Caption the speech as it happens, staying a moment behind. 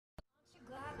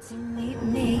to meet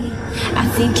me. I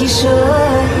think you should.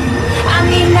 I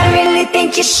mean, I really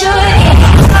think you should.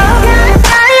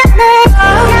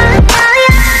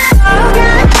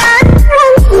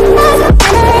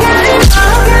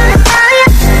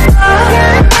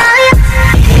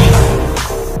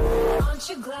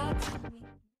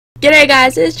 G'day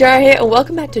guys, it's Jar here and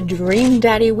welcome back to Dream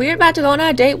Daddy. We're about to go on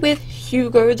our date with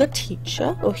Hugo the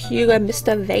teacher, or Hugo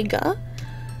Mr. Vega.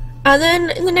 And then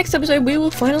in the next episode we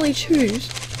will finally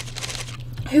choose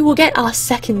who will get our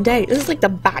second date. This is like The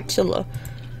Bachelor.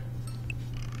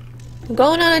 I'm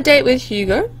going on a date with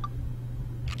Hugo.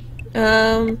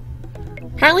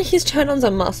 Apparently he's turned on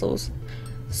some muscles.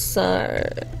 So,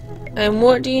 and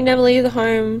what do you never leave the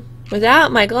home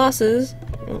without my glasses?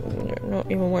 You're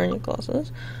not even wearing your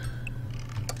glasses.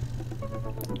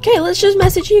 Okay, let's just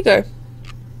message Hugo.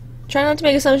 Try not to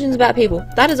make assumptions about people.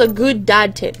 That is a good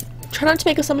dad tip. Try not to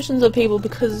make assumptions of people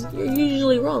because you're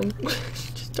usually wrong.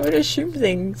 Just don't assume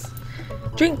things.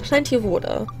 Drink plenty of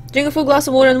water. Drink a full glass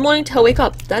of water in the morning to help wake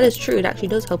up. That is true. It actually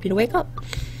does help you to wake up.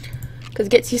 Because it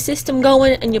gets your system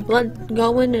going and your blood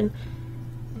going and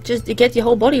just it gets your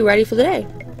whole body ready for the day.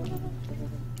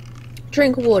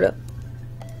 Drink water.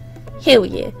 Hell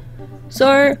yeah.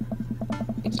 So,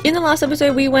 in the last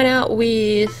episode we went out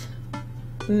with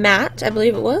Matt, I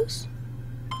believe it was.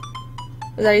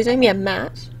 Was that his name? Yeah,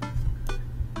 Matt.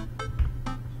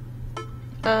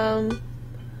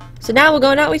 So now we're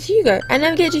going out with Hugo. And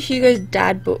navigate to Hugo's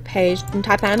dad book page and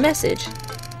type out a message.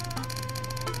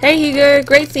 Hey Hugo,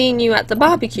 great seeing you at the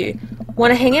barbecue.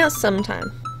 Wanna hang out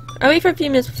sometime? I'll wait for a few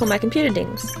minutes before my computer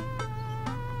dings.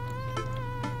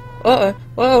 Uh-oh.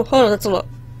 Whoa, hold on, that's a lot.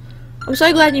 I'm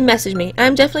so glad you messaged me.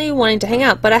 I'm definitely wanting to hang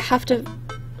out, but I have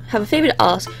a favor to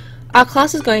ask. Our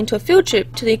class is going to a field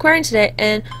trip to the aquarium today,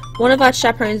 and one of our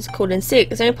chaperones is called in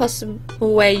sick. Is there any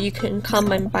possible way you can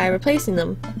come by replacing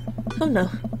them? Oh no.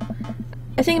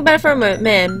 I think about it for a moment,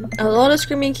 man. A lot of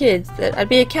screaming kids that I'd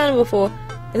be accountable for,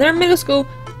 and they're in middle school,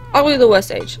 probably the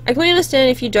worst age. I completely understand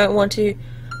if you don't want to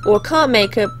or can't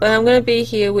make it, but I'm gonna be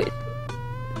here with.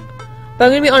 But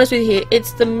I'm gonna be honest with you here.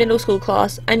 It's the middle school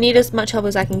class. I need as much help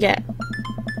as I can get.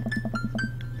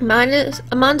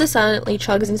 Amanda silently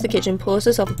chugs into the kitchen, pours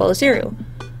herself a bowl of cereal.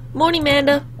 Morning,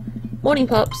 Amanda. Morning,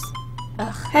 Pops.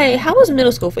 Hey, how was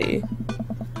middle school for you?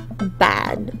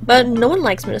 Bad. But no one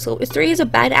likes middle school. It's 3 years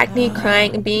of bad acne,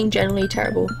 crying, and being generally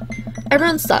terrible.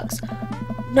 Everyone sucks.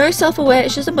 No self-aware,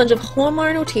 it's just a bunch of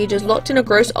hormonal teachers locked in a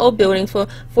gross old building for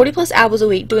 40 plus hours a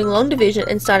week, doing long division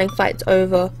and starting fights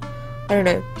over, I don't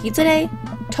know, pizza day?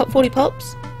 Top 40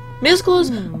 pops? Middle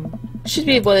schools should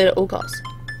be avoided at all costs.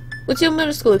 What's your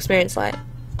middle school experience like?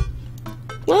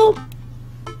 Well,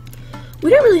 we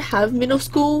don't really have middle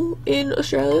school in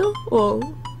Australia.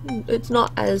 Well, it's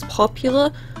not as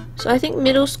popular. So I think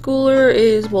middle schooler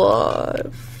is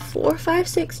what, 4, 5,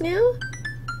 6 now?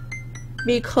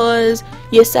 Because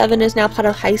year 7 is now part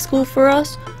of high school for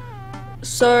us.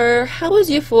 So how was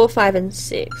year 4, 5, and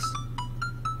 6?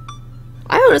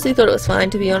 I honestly thought it was fine,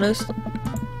 to be honest.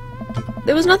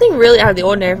 There was nothing really out of the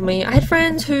ordinary for me. I had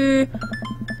friends who...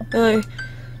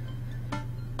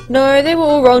 No, they were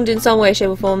all wronged in some way, shape,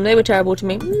 or form. They were terrible to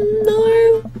me.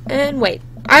 No. And wait,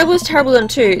 I was terrible then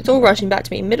too. It's all rushing back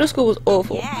to me. Middle school was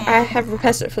awful. I have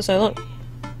repressed it for so long.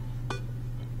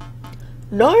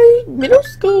 No, middle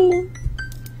school.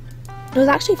 It was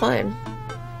actually fine.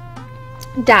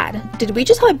 Dad, did we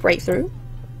just have a breakthrough?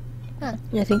 I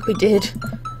think we did.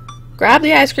 Grab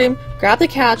the ice cream, grab the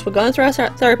couch, we're going through our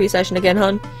therapy session again,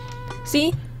 hon.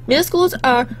 See, middle schools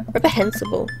are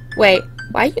reprehensible. Wait,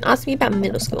 why are you asking me about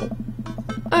middle school?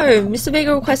 Oh, Mr.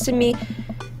 Vega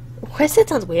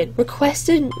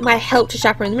requested my help to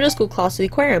chaperone the middle school class to the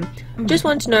aquarium. Just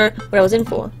wanted to know what I was in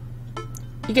for.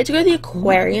 You get to go to the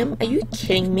aquarium? Are you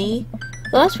kidding me?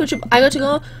 The last field trip I got to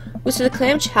go was to the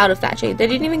clam chowder factory. They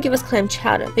didn't even give us clam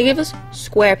chowder. They gave us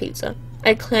square pizza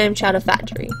at clam chowder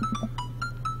factory.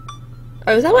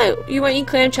 Oh, is that why you won't eat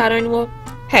clam chowder anymore?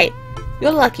 Hey,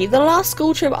 you're lucky. The last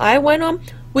school trip I went on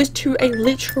was to a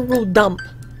literal dump.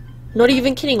 Not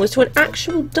even kidding, it was to an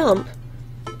actual dump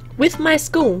with my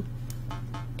school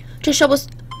to show us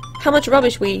how much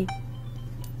rubbish we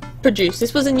produce.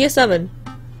 This was in year 7.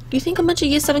 Do you think a bunch of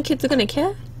year 7 kids are gonna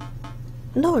care?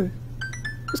 No.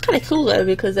 It was kind of cool though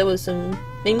because there was some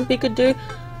things we could do,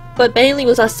 but mainly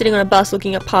was us sitting on a bus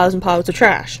looking at piles and piles of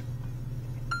trash.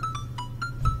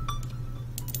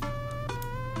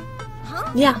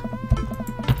 Yeah.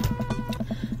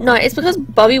 No, it's because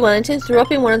Bobby Wellington threw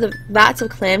up in one of the vats of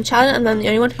clam chowder and I'm the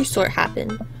only one who saw it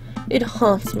happen. It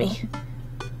haunts me.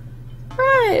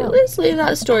 Right, let's leave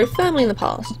that story firmly in the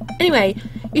past. Anyway,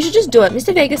 You should just do it.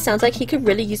 Mr. Vegas sounds like he could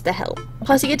really use the help.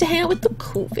 Plus, you get to hang out with the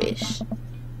cool fish.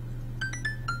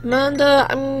 Amanda,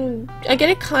 I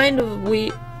get kind of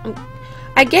weird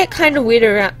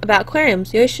about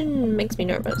aquariums. The ocean makes me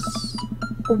nervous.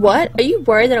 What? Are you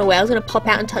worried that a whale's gonna pop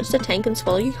out and touch the tank and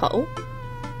swallow you whole?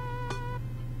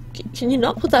 Can you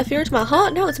not put that fear into my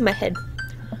heart? No, it's in my head.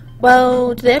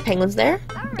 Well, do they have penguins there?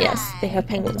 Right. Yes, they have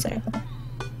penguins there.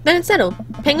 Then it's settled.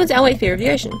 Penguins outweigh fear of the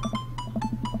ocean.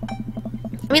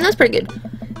 I mean, that's pretty good.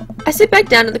 I sit back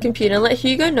down at the computer and let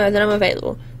Hugo know that I'm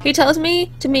available. He tells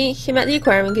me to meet him at the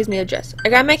aquarium and gives me the address. I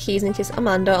grab my keys and kiss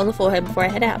Amanda on the forehead before I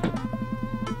head out.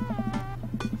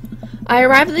 I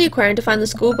arrive at the aquarium to find the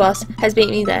school bus has beat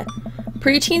me there.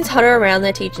 Preteens huddle around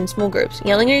their teacher in small groups,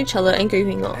 yelling at each other and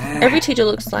goofing off. Every teacher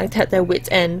looks like they're at their wits'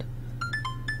 end.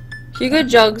 Hugo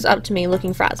jogs up to me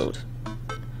looking frazzled.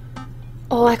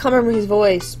 Oh, I can't remember his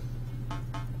voice.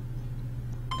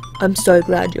 I'm so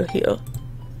glad you're here.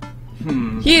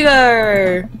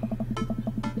 Hugo!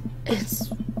 It's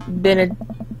been a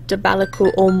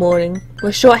debacle all morning.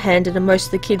 We're short-handed and most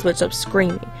of the kids won't stop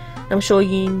screaming. I'm sure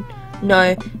you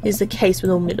know is the case with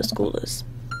all middle schoolers.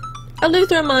 I lived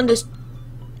through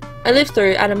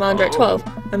at Amanda at 12.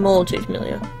 I'm all too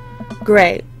familiar.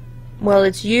 Great. Well,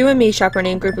 it's you and me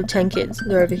chaperoning a group of 10 kids.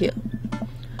 They're over here.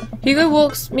 Hugo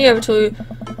walks me over to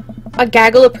a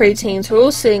gaggle of preteens who are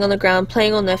all sitting on the ground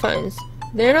playing on their phones.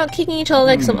 They're not kicking each other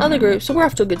like some other groups, so we're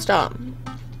off to a good start.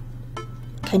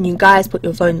 Can you guys put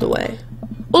your phones away?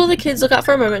 All the kids look up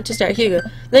for a moment to stare at Hugo,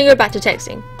 then go back to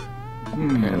texting.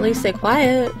 At least they're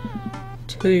quiet.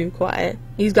 Too quiet.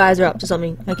 These guys are up to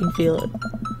something. I can feel it.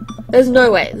 There's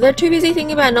no way. They're too busy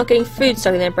thinking about not getting food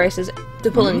stuck in their braces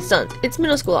to pull any stunts. It's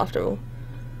middle school after all.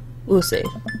 We'll see.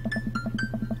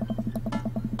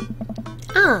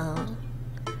 Ah.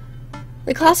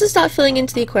 The classes start filling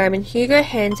into the aquarium and Hugo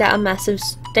hands out a massive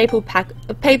staple pack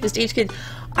of papers to each kid.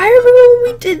 I remember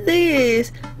when we did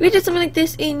this! We did something like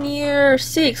this in year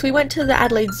 6. We went to the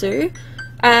Adelaide Zoo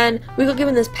and we got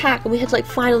given this pack and we had to like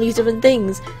find all these different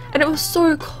things. And it was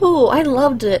so cool. I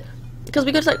loved it. Because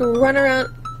we got to like run around,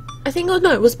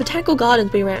 it was Botanical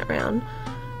Gardens we ran around.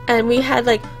 And we had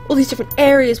like all these different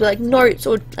areas where like notes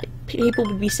or like people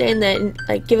would be standing there and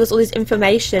like give us all this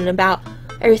information about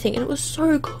everything, and it was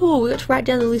so cool. We got to write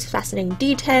down all these fascinating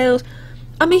details.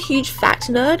 I'm a huge fact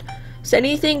nerd, so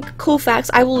anything cool facts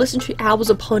I will listen to hours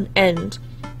upon end.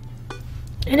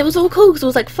 And it was all cool because it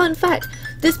was like fun fact.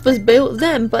 This was built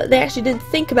then, but they actually didn't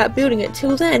think about building it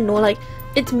till then, or like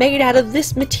it's made out of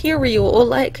this material, or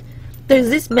like there's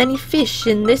this many fish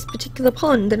in this particular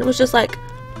pond, and it was just like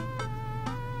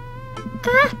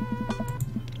ah.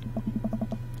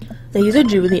 They use a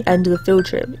Jew at the end of the field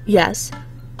trip. Yes.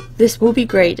 This will be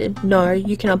graded. No,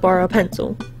 you cannot borrow a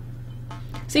pencil.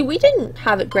 See, we didn't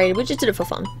have it graded, we just did it for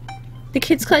fun. The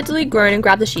kids collectively groan and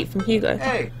grab the sheet from Hugo.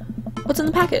 Hey. What's in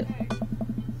the packet?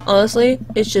 Honestly,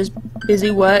 it's just busy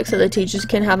work so the teachers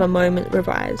can have a moment to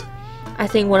revise. I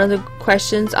think one of the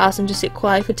questions asked them to sit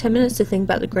quiet for 10 minutes to think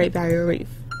about the Great Barrier Reef.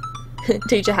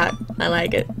 Teacher hat. I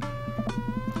like it.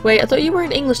 Wait, I thought you were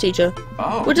an English teacher.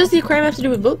 Oh. What does the aquarium have to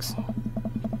do with books?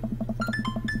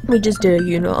 We just did a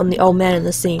unit on the old man and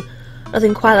the sea.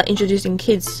 Nothing quite like introducing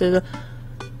kids to the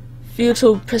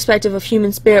futile perspective of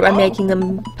human spirit by making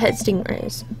them pet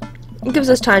stingrays. It gives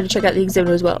us time to check out the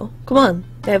exhibit as well. Come on,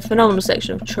 they have a phenomenal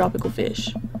section of tropical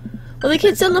fish. While the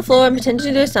kids sit on the floor and pretend to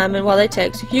do their assignment while they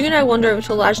text, Hugo and I wander over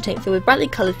to a large tank filled with brightly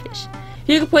coloured fish.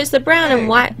 Hugo points to the brown and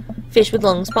white fish with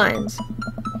long spines.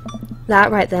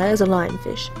 That right there is a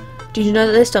lionfish. Did you know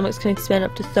that their stomachs can expand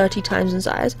up to 30 times in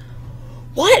size?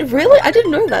 What? Really? I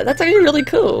didn't know that. That's actually really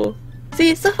cool.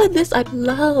 See, stuff like this I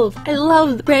love. I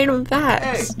love random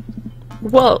facts. Hey.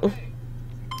 Whoa.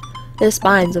 Their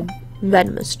spines are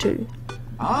venomous too.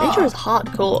 Nature is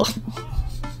hardcore.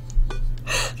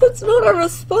 That's not a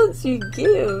response you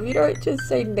give. You don't just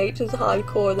say nature's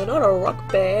hardcore. They're not a rock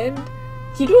band.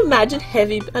 Can you imagine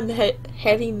heavy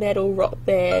metal rock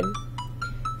band?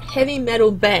 Heavy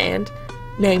metal band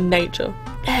named Nature.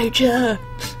 Nature!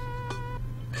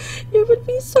 It would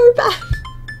be so bad.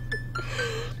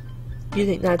 You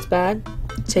think that's bad?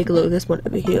 Take a look at this one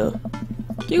over here.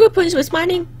 Hugo points to a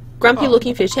smiling, grumpy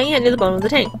looking fish hanging out near the bottom of the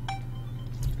tank.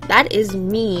 That is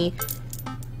me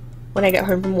when I get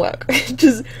home from work.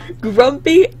 Just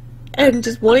grumpy and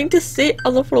just wanting to sit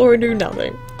on the floor and do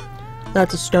nothing.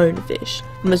 That's a stonefish,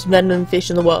 the most venomous fish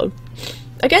in the world.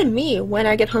 Again, me when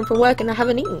I get home from work and I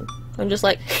haven't eaten. I'm just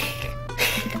like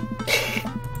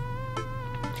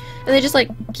and they just like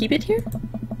keep it here?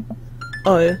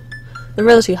 Oh. They're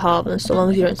relatively harmless so long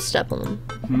as you don't step on them.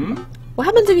 What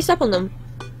happens if you step on them?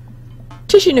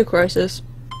 Tissue necrosis.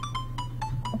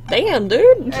 Damn,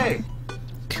 dude. Hey.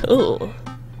 Cool.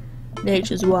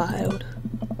 Nature's wild.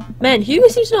 Man, Hugo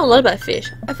seems to know a lot about fish.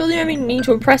 I feel the only need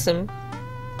to impress him.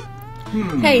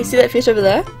 Hey, see that fish over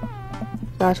there?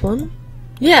 That one?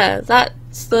 Yeah,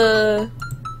 that's the...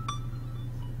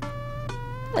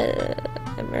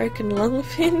 American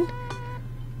lungfin?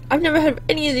 I've never heard of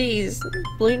any of these.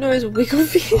 Blue nose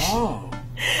wigglefish? Oh.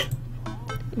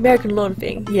 American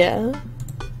lungfin, yeah.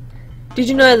 Did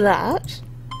you know that?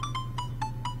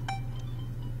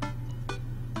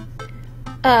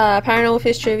 Paranormal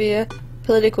fish trivia,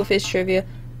 political fish trivia.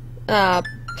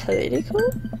 Political?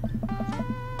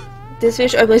 This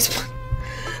fish almost.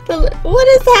 What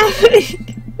is happening?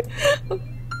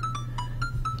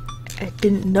 I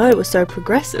didn't know it was so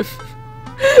progressive.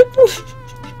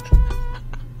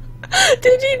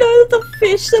 Did you know that the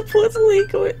fish supports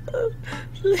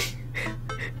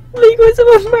legalism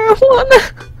of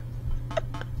marijuana?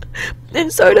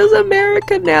 And so does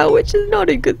America now, which is not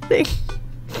a good thing.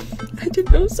 I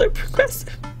didn't know it was so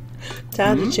progressive.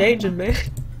 Times are changing, man.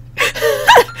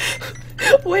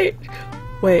 Wait,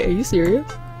 are you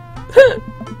serious?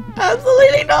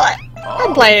 Absolutely not.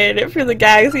 I'm playing it for the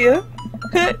gags here.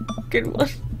 Good one.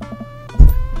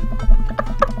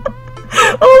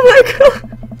 Oh my god.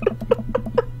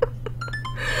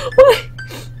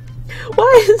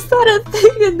 Why is that a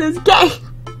thing in this game?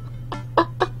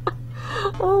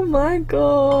 Oh my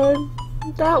god.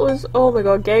 That was, oh my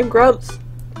god, Game Grumps.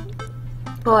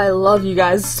 Oh, I love you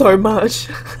guys so much.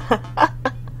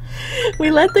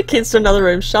 We led the kids to another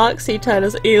room. Sharks, sea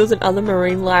turtles, eels, and other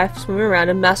marine life swimming around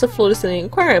in massive floor-to-ceiling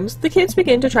aquariums. The kids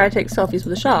begin to try to take selfies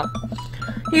with the shark.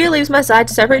 Hugo leaves my side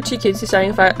to separate two kids who are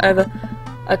starting a fight over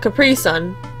a Capri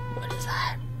Sun. What is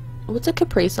that? What's a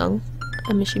Capri Sun?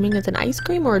 I'm assuming it's an ice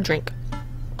cream or a drink.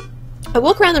 I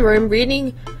walk around the room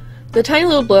reading the tiny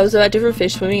little blurbs about different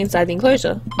fish swimming inside the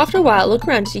enclosure. After a while, I look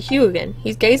around to see Hugo again.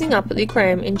 He's gazing up at the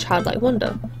aquarium in childlike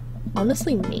wonder.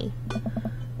 Honestly, me.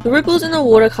 The ripples in the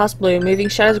water cast blue, moving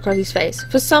shadows across his face.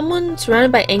 For someone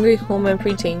surrounded by angry hormone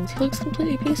preteens, he looks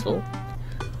completely peaceful.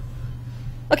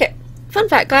 Okay, fun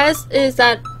fact, guys, is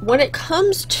that when it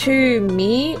comes to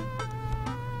me,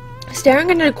 staring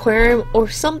at an aquarium or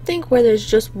something where there's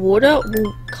just water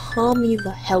will calm me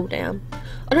the hell down.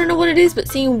 I don't know what it is, but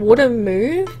seeing water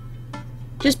move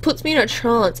just puts me in a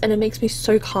trance, and it makes me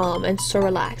so calm and so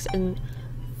relaxed and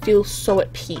feel so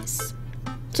at peace.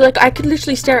 So like I could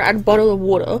literally stare at a bottle of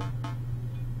water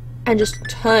and just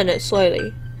turn it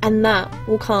slowly, and that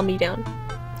will calm me down.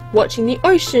 Watching the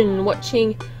ocean,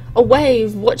 watching a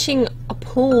wave, watching a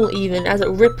pool even as it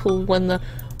ripples when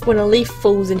a leaf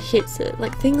falls and hits it.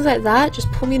 Like things like that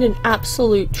just put me in an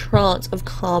absolute trance of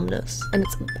calmness, and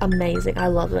it's amazing. I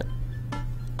love it.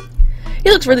 He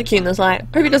looks really cute in this light.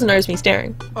 I hope he doesn't notice me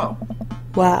staring. Oh.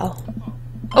 Wow.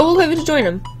 I walk over to join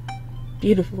him.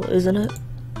 Beautiful, isn't it?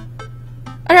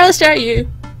 I'd rather stare at you.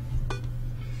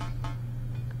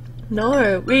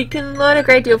 No, we can learn a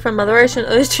great deal from Mother Ocean. Oh,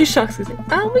 there's two sharks. We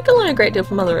can learn a great deal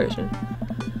from Mother Ocean.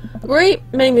 Great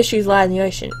many mysteries lie in the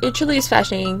ocean. It truly is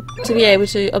fascinating to be able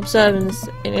to observe and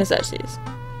such these.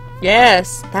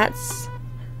 Yes, that's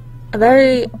a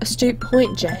very astute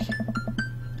point, Jay.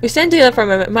 We stand together for a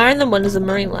moment, admiring the wonders of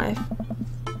marine life.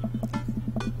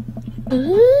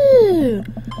 Ooh.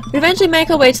 We eventually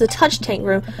make our way to the touch tank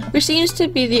room, which seems to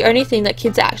be the only thing that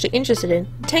kids are actually interested in.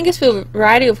 The tank is filled with a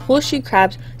variety of horseshoe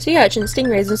crabs, sea urchins,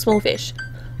 stingrays, and small fish.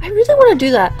 I really want to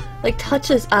do that. Like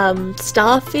touch a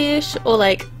starfish, or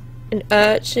like an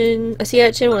urchin, a sea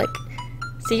urchin, or like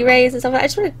sea rays and stuff. I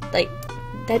just want to, like,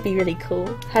 that'd be really cool.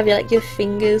 Have you, like, your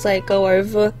fingers like go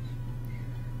over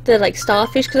the like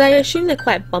starfish, because I assume they're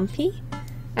quite bumpy,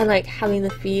 and like having the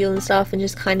feel and stuff, and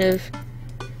just kind of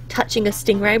touching a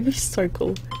stingray would be so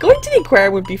cool. Going to the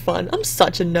aquarium would be fun. I'm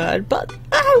such a nerd, but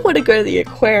I want to go to the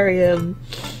aquarium.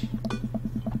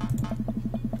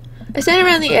 I stand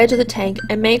around the edge of the tank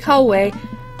and make our way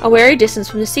a wary distance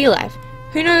from the sea life.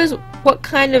 Who knows what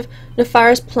kind of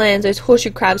nefarious plans those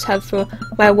horseshoe crabs have for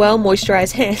my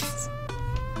well-moisturized hands.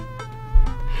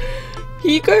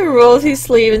 Hugo rolls his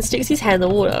sleeve and sticks his hand in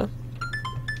the water.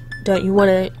 Don't you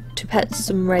want to pet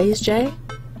some rays, Jay?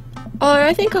 Oh,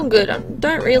 I think I'm good. I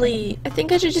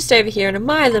think I should just stay over here and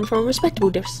admire them from a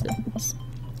respectable distance.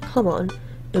 Come on,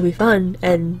 it'll be fun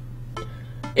and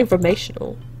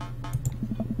informational.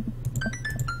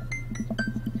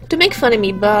 To make fun of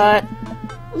me, but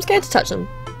I'm scared to touch them.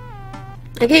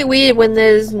 I get weird when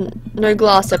there's no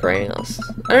glass separating us.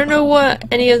 I don't know what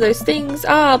any of those things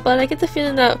are, but I get the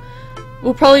feeling that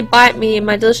will probably bite me in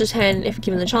my delicious hand if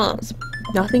given the chance.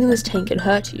 Nothing in this tank can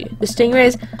hurt you. The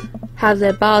stingrays have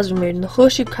their bars removed, and the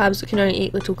horseshoe crabs can only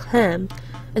eat little clams.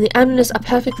 and the ammunition are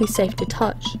perfectly safe to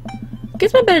touch.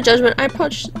 Against my better judgment, I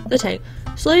approach the tank,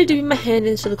 slowly dipping my hand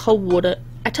into the cold water.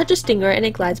 I touch a stinger and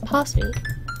it glides past me.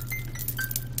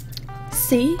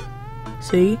 See?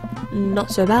 See?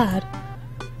 Not so bad.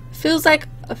 Feels like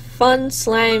a fun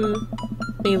slimy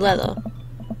leather.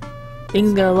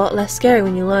 Things get a lot less scary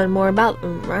when you learn more about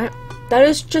them, right? That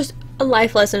is just a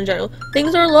life lesson in general.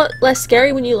 Things are a lot less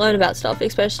scary when you learn about stuff,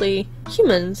 especially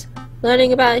humans.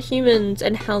 Learning about humans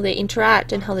and how they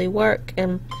interact and how they work.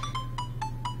 And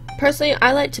personally,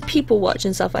 I like to people watch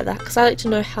and stuff like that because I like to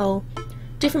know how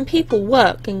different people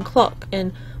work and clock,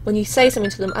 and when you say something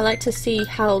to them, I like to see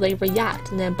how they react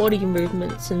and their body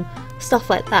movements and stuff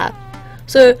like that.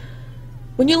 So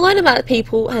when you learn about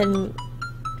people and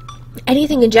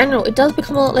anything in general, it does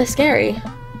become a lot less scary.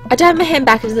 I dive my hand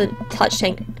back into the touch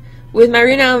tank with my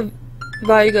renowned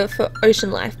vogue for ocean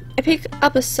life. I pick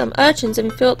up some urchins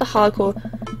and fill up the hardcore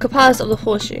capas of the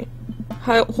horseshoe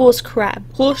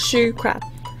crab.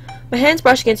 My hands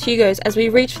brush against Hugo's as we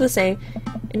reach for the same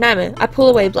enamel. I pull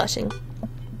away blushing.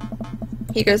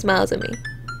 Hugo smiles at me.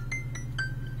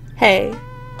 Hey,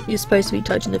 you're supposed to be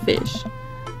touching the fish.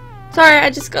 Sorry, I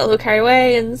just got a little carried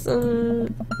away and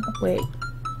some... Wait.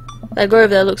 That guy over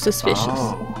there looks suspicious.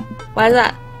 Oh. Why is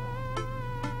that?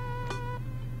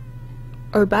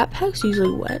 Are backpacks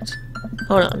usually wet?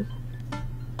 Hold on.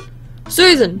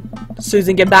 Susan!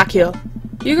 Susan, get back here!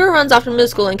 Hugo runs off to middle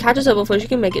school and catches her before she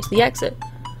can make it to the exit.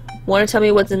 Wanna tell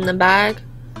me what's in the bag?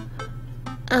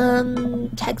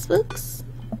 Textbooks?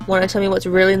 Wanna tell me what's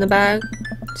really in the bag?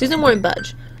 Susan won't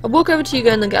budge. I walk over to Hugo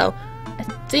and the girl. I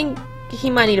think he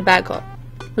might need a bag cop.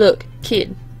 Look,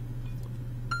 kid.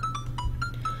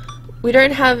 We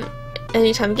don't have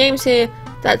any time games here.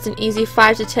 That's an easy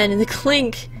 5 to 10 in the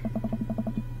clink.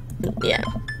 Yeah.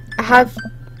 I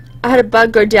had a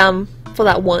bug go down for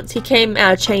that once. He came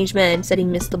out a changed man, said he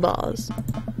missed the bars.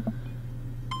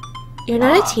 You're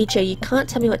not a teacher, you can't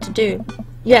tell me what to do.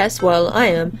 Yes, well, I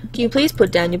am. Can you please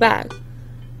put down your bag?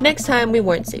 Next time we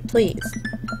won't say please.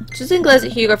 Susan glares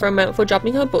at Hugo for a moment before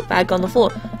dropping her book bag on the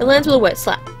floor and lands with a wet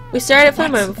slap. We stare at it for a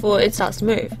moment before it starts to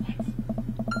move.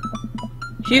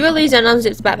 Hugo leaves down and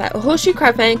unzips the backpack. A horseshoe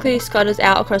crab frantically scutters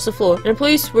out across the floor. An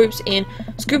employee swoops in,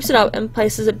 scoops it up, and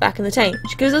places it back in the tank.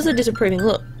 She gives us a disapproving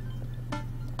look.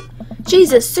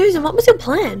 Jesus, Susan, what was your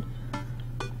plan?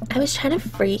 I was trying to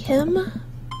free him.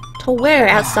 To where?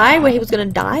 Outside where he was gonna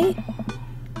die?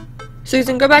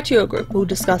 Susan, go back to your group. We'll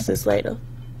discuss this later.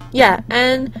 Yeah,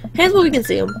 and hands where we can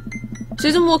see him.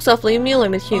 Susan walks off, leaving me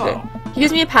alone with Hugo. He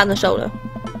gives me a pat on the shoulder.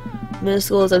 Middle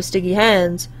schoolers have sticky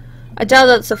hands. I doubt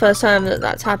that's the first time that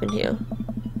that's happened here.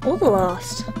 Or the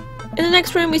last. In the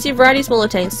next room, we see a variety of smaller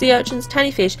tanks, sea urchins,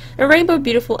 tiny fish, and a rainbow of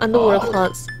beautiful underwater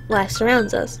plants. Life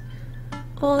surrounds us.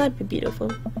 Oh, that'd be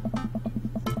beautiful.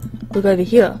 Look over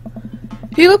here.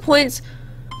 Hugo points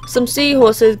some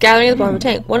seahorses gathering at the bottom of the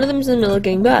tank. One of them is in the middle of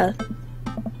giving birth.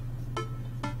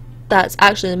 That's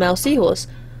actually the male seahorse.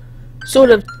 Sort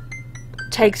of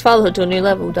takes fatherhood to a new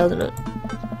level, doesn't it?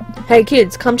 Hey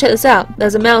kids, come check this out.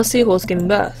 There's a male seahorse giving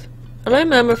birth. A low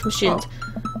murmur from students.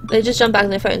 They just jump back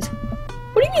on their phones.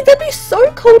 What do you mean? That'd be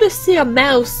so cool to see a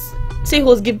male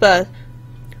seahorse give birth.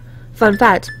 Fun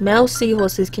fact, male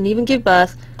seahorses can even give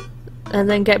birth and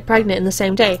then get pregnant in the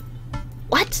same day.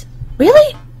 What?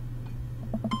 Really?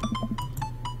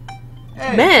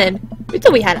 Hey. Man, we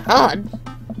thought we had it hard.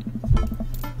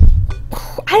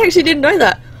 I actually didn't know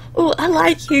that. Oh, I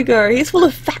like Hugo. He's full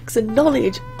of facts and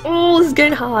knowledge. Oh, this is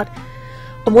getting hard.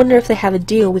 I wonder if they have a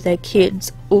deal with their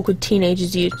kids, awkward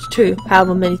teenagers use too,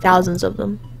 however many thousands of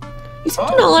them. You seem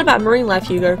to know a lot about marine life,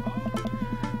 Hugo.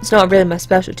 It's not really my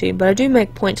specialty, but I do make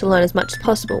a point to learn as much as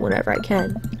possible whenever I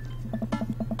can.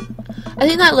 I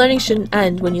think that learning shouldn't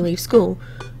end when you leave school.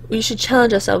 We should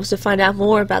challenge ourselves to find out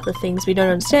more about the things we don't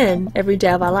understand every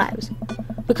day of our lives.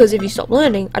 Because if you stop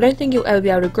learning, I don't think you'll ever be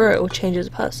able to grow or change as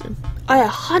a person. I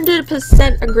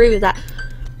 100% agree with that.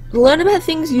 Learn about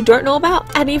things you don't know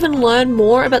about, and even learn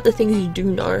more about the things you do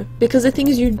know. Because the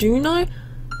things you do know,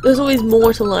 there's always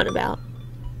more to learn about.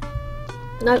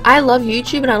 Now, I love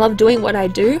YouTube and I love doing what I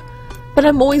do, but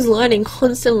I'm always learning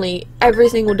constantly every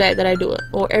single day that I do it,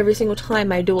 or every single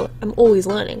time I do it. I'm always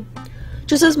learning.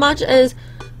 Just as much as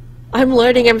I'm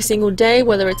learning every single day,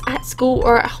 whether it's at school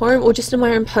or at home or just in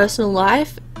my own personal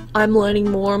life, I'm learning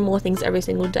more and more things every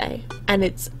single day. And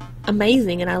it's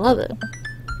amazing and I love it.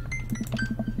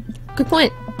 Good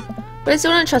point. But I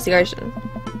still don't trust the ocean.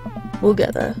 We'll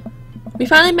get there. We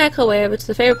finally make our way over to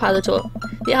the favourite part of the tour,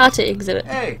 the Arctic exhibit.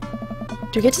 Hey.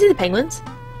 Do we get to see the penguins?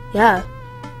 Yeah.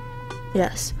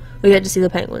 Yes, we get to see the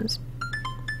penguins.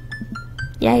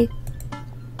 Yay.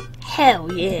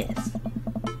 Hell yes.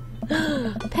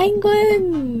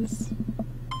 Penguins!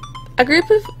 A group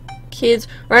of kids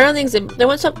right on the exhibit. They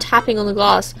won't stop tapping on the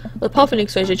glass with puffin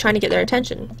exposure, trying to get their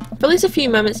attention. For at least a few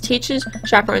moments, teachers,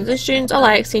 chaperones, and students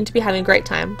alike seem to be having a great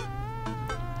time.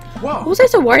 Whoa. What was I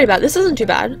so worried about? This isn't too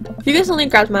bad. Hugo suddenly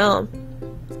grabs my arm.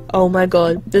 Oh my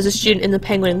god, there's a student in the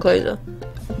penguin enclosure.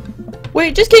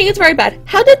 Wait, just kidding, it's very bad.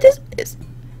 How did this...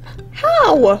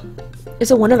 How?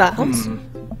 Is it one of ours?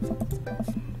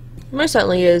 Most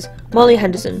certainly is. Molly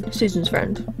Henderson, Susan's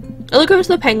friend. I look over to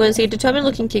the penguin and see a determined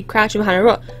looking kid crouching behind a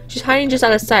rock. She's hiding just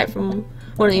out of sight from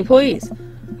one of the employees.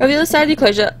 Over the other side of the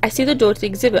enclosure, I see the door to the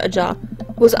exhibit ajar.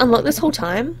 Was it unlocked this whole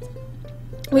time?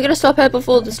 We gotta stop her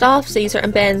before the staff sees her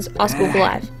and bans our school for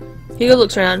life. Hugo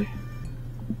looks around.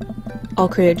 I'll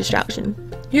create a distraction.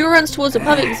 Hugo runs towards the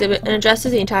public exhibit and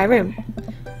addresses the entire room.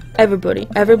 Everybody,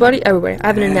 I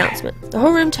have an announcement. The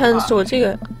whole room turns towards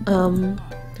Hugo.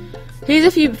 Here's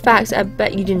a few facts I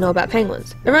bet you didn't know about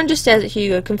penguins. Everyone just stares at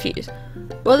Hugo, confused.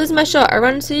 Well, this is my shot. I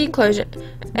run into the enclosure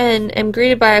and am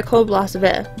greeted by a cold blast of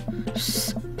air.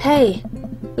 Hey!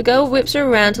 The girl whips her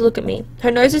around to look at me.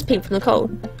 Her nose is pink from the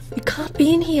cold. You can't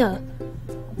be in here.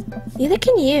 Neither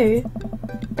can you.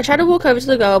 I try to walk over to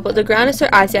the girl, but the ground is so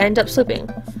icy I end up slipping.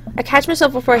 I catch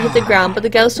myself before I hit the ground, but the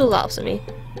girl still laughs at me.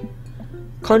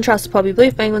 Contrast to popular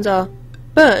belief, penguins are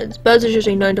birds. Birds are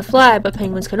usually known to fly, but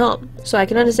penguins cannot. So I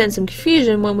can understand some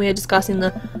confusion when we are discussing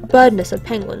the birdness of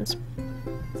penguins.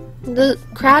 The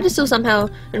crowd is still somehow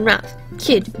in wrath.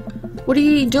 Kid, what are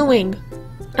you doing?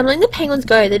 I'm letting the penguins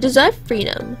go. They deserve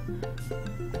freedom.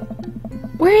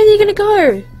 Where are they gonna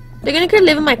go? They're gonna go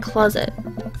live in my closet.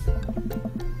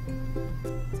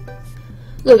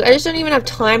 Look, I just don't even have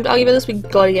time to argue about this. We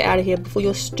gotta get out of here before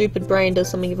your stupid brain does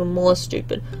something even more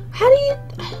stupid. How do you...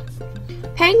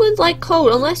 Penguins like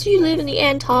cold. Unless you live in the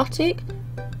Antarctic,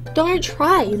 don't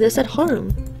try this at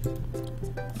home.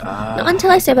 Not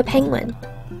until I save a penguin.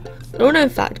 Little known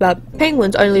fact about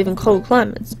penguins only live in cold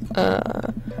climates.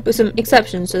 With some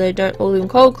exceptions, so they don't all live in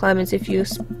cold climates if you're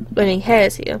splitting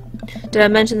hairs here. Did I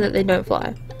mention that they don't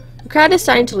fly? The crowd is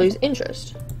starting to lose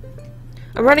interest.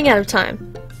 I'm running out of time.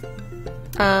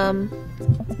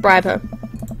 Bribe her.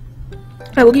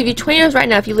 I will give you $20 right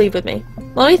now if you leave with me.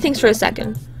 Molly thinks for a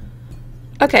second.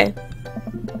 Okay.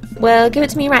 Well, give it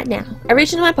to me right now. I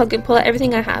reach into my pocket, pull out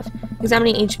everything I have,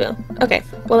 examining each bill. Okay,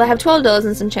 well I have $12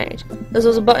 and some change. There's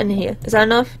also a button here. Is that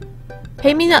enough?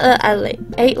 Pay me that at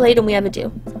 8 late and we have a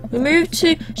deal. We move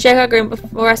to shake our grin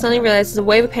before I suddenly realize there's a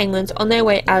wave of penguins on their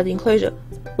way out of the enclosure.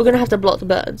 We're gonna have to block the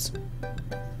birds.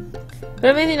 But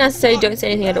if anything necessary, don't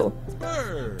say anything at all.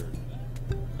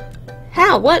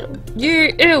 How? What?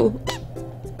 You... Ew.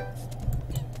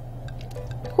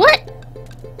 What?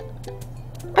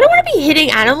 I don't want to be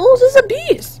hitting animals. This is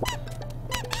abuse.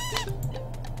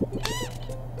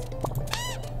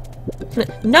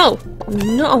 No.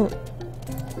 No.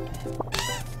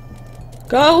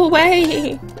 Go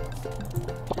away.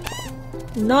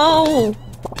 No.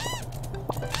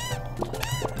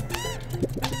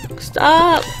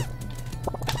 Stop.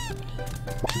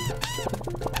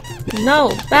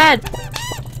 No. Bad.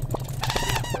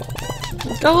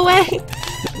 Go away.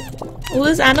 All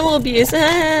this animal abuse.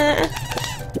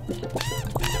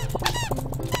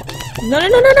 No, no,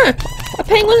 no, no, no. A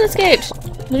penguin escaped.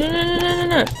 No, no, no, no, no,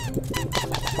 no, no.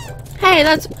 Hey,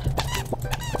 that's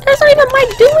not even my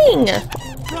doing.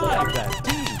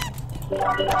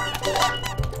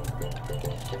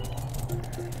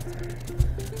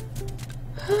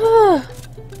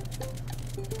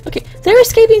 Okay, they're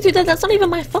escaping through that. That's not even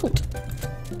my fault.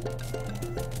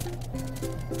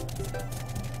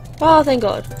 Oh, thank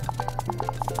God.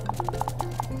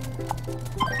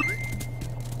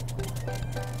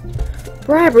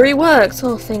 Bribery works.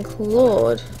 Oh, thank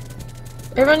Lord.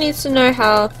 Everyone needs to know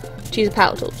how to use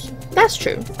power tools. That's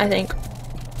true, I think.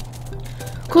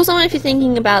 Call someone if you're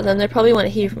thinking about them. They probably want to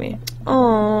hear from you.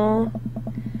 Aww.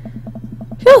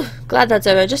 Phew. Glad that's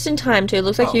over. Just in time, too.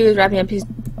 Looks like Hugo's wrapping up his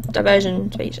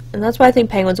diversion speech. And that's why I think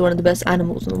penguins are one of the best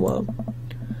animals in the world.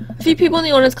 A few people in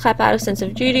the audience clap out of sense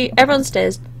of duty. Everyone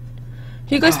stares.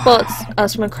 Hugo spots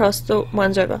us from across the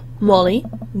ones over. Molly,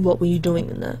 what were you doing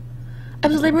in there? I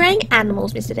was liberating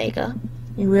animals, Mr. Dacre.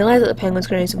 You realize that the penguins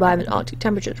can only survive in Arctic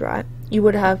temperatures, right? You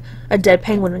would have a dead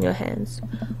penguin on your hands.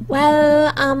 Well,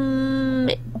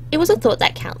 it was a thought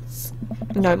that counts.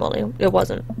 No, Molly, it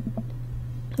wasn't.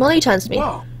 Molly turns to me.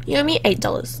 Whoa. You owe me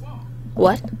 $8.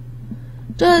 What?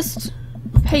 Just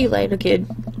pay you later, kid.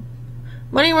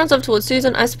 Money runs off towards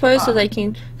Susan, I suppose, so they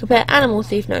can compare animal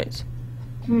thief notes.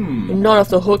 You're not off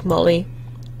the hook, Molly.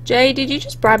 Jay, did you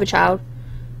just bribe a child?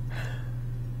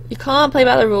 You can't play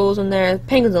by the rules when there are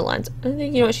penguins on lines. I don't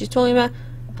think you know what she's talking about.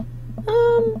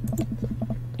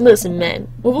 Listen, man,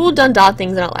 we've all done dark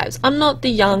things in our lives. I'm not the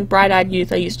young, bright-eyed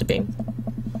youth I used to be.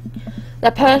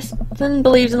 That person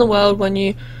believes in the world when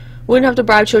you wouldn't have to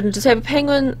bribe children to save a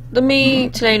penguin. The me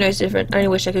today knows different. I only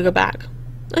wish I could go back.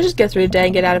 Let's just get through the day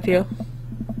and get out of here.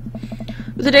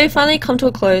 With the day finally come to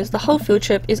a close, the whole field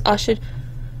trip is ushered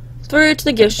through to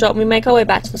the gift shop and we make our way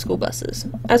back to the school buses.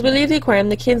 As we leave the aquarium,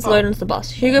 the kids load onto the bus.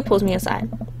 Hugo pulls me aside.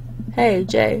 Hey,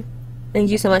 Jay.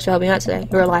 Thank you so much for helping out today.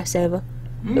 You're a lifesaver.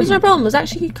 It was no problem. It was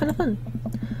actually kind of fun.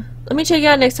 Let me check you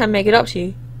out next time and make it up to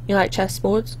you. You like chess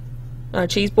boards?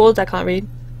 Cheese boards? I can't read.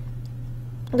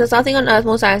 There's nothing on earth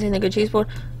more satisfying than a good cheese board.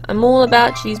 I'm all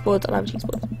about cheese boards. I love cheese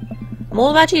boards. I'm all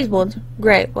about cheese boards.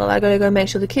 Great. Well, I gotta go make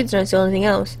sure the kids don't steal anything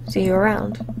else. See you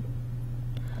around.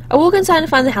 I walk inside and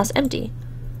find the house empty.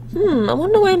 I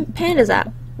wonder where Panda's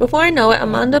at. Before I know it,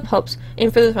 Amanda pops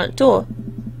in through the front door.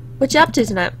 What you up to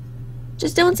tonight?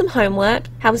 Just doing some homework.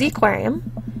 How was the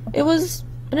aquarium? It was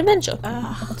an adventure.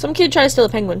 Some kid tried to steal a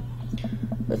penguin.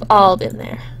 We've all been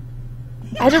there.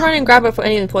 I had to run and grab it before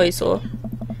any of the employees saw.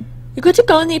 You're good to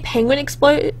go in the penguin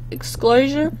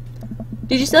exclosure?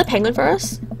 Did you steal a penguin for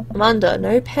us? Amanda,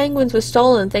 no penguins were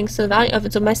stolen thanks to the valiant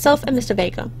efforts of myself and Mr.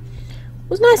 Vega. It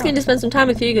was nice getting to spend some time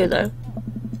with Hugo though.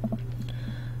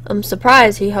 I'm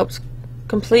surprised he helps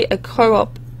complete a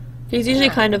co-op. He's usually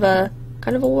kind of a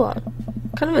what?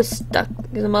 Kind of a stuck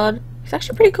in the mud. He's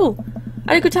actually pretty cool.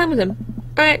 I had a good time with him.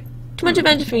 Alright, too much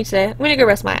adventure for me today. I'm gonna go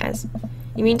rest my eyes.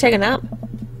 You mean take a nap?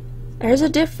 There's a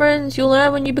difference. You'll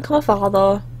learn when you become a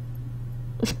father.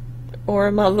 Or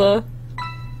a mother.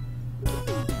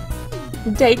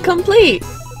 Date complete!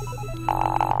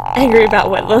 Angry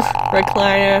about weather.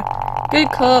 Recliner. Good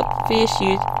cop. Fish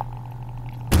shoes.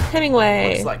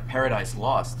 Hemingway. Looks like Paradise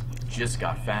Lost just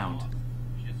got found.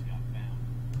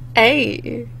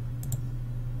 Hey.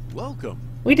 Welcome.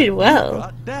 We did well.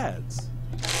 Got dads.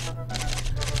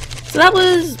 So that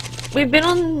was... We've been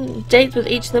on dates with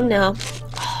each of them now.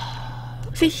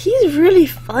 See, he's really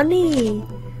funny.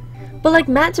 But like,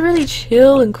 Matt's really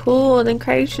chill and cool, and then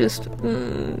Craig's just...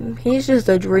 he's just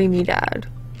a dreamy dad.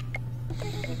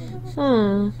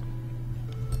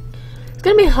 It's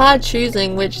gonna be hard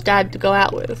choosing which dad to go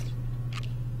out with.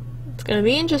 It's gonna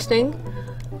be interesting.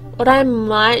 What I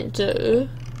might do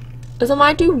is I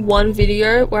might do one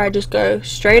video where I just go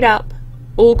straight up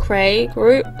all Craig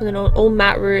route, and then all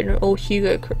Matt route, and all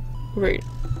Hugo route.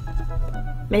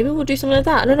 Maybe we'll do something like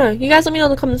that. I don't know. You guys let me know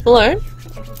in the comments below.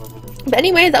 But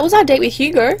anyway, that was our date with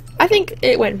Hugo. I think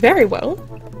it went very well.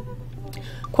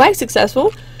 Quite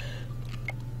successful.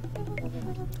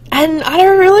 And I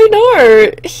don't really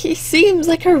know. He seems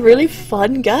like a really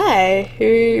fun guy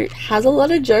who has a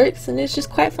lot of jokes and is just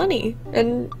quite funny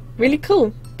and really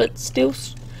cool. But still,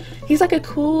 he's like a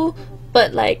cool,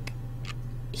 but like,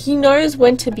 he knows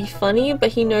when to be funny,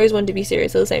 but he knows when to be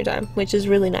serious at the same time, which is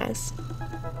really nice.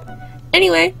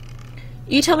 Anyway,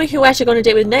 you tell me who I should go on a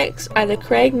date with next, either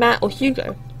Craig, Matt, or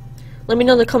Hugo. Let me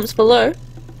know in the comments below.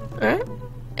 Alright?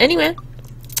 Anyway.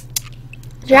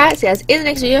 Alright, see you guys in the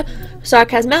next video.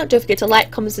 Sarcasm out. Don't forget to like,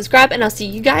 comment, subscribe, and I'll see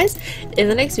you guys in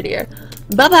the next video.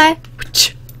 Bye bye.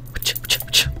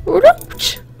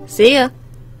 See ya.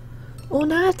 Oh,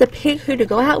 now I have to pick who to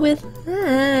go out with.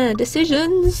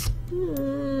 Decisions.